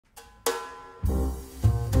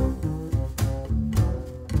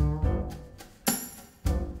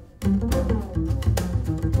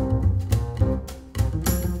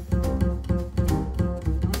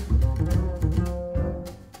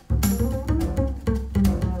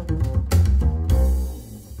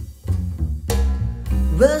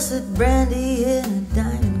Busted brandy in a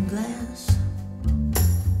diamond glass.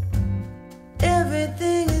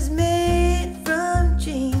 Everything is made from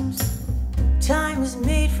dreams. Time is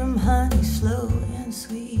made from honey, slow and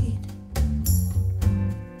sweet.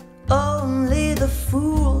 Only the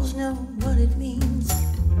fools know what it means.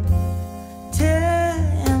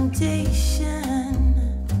 Temptation,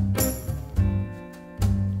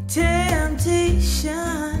 temptation,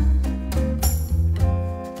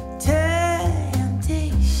 temptation.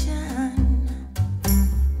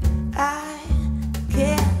 I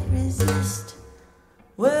can't resist.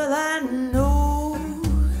 Well, I know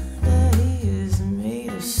that he is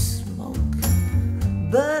made of smoke,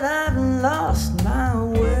 but I've lost my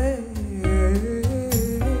way.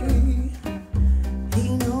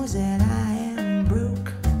 He knows that I am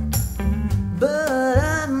broke, but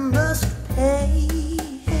I must pay.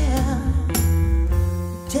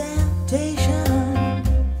 Temptation,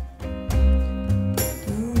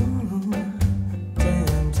 ooh,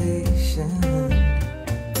 temptation,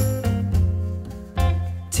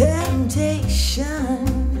 temptation.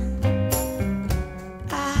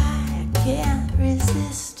 I can't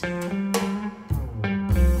resist.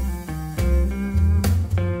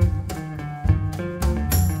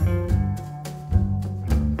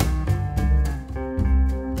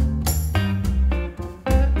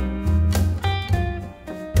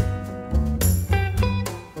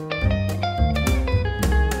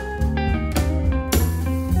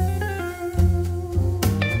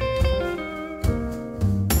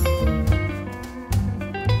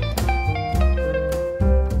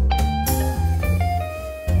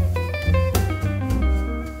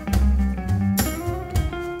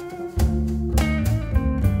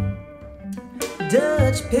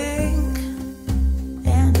 Dutch pink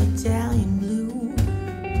and Italian blue.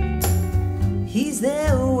 He's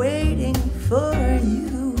there waiting for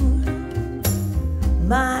you.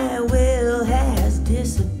 My will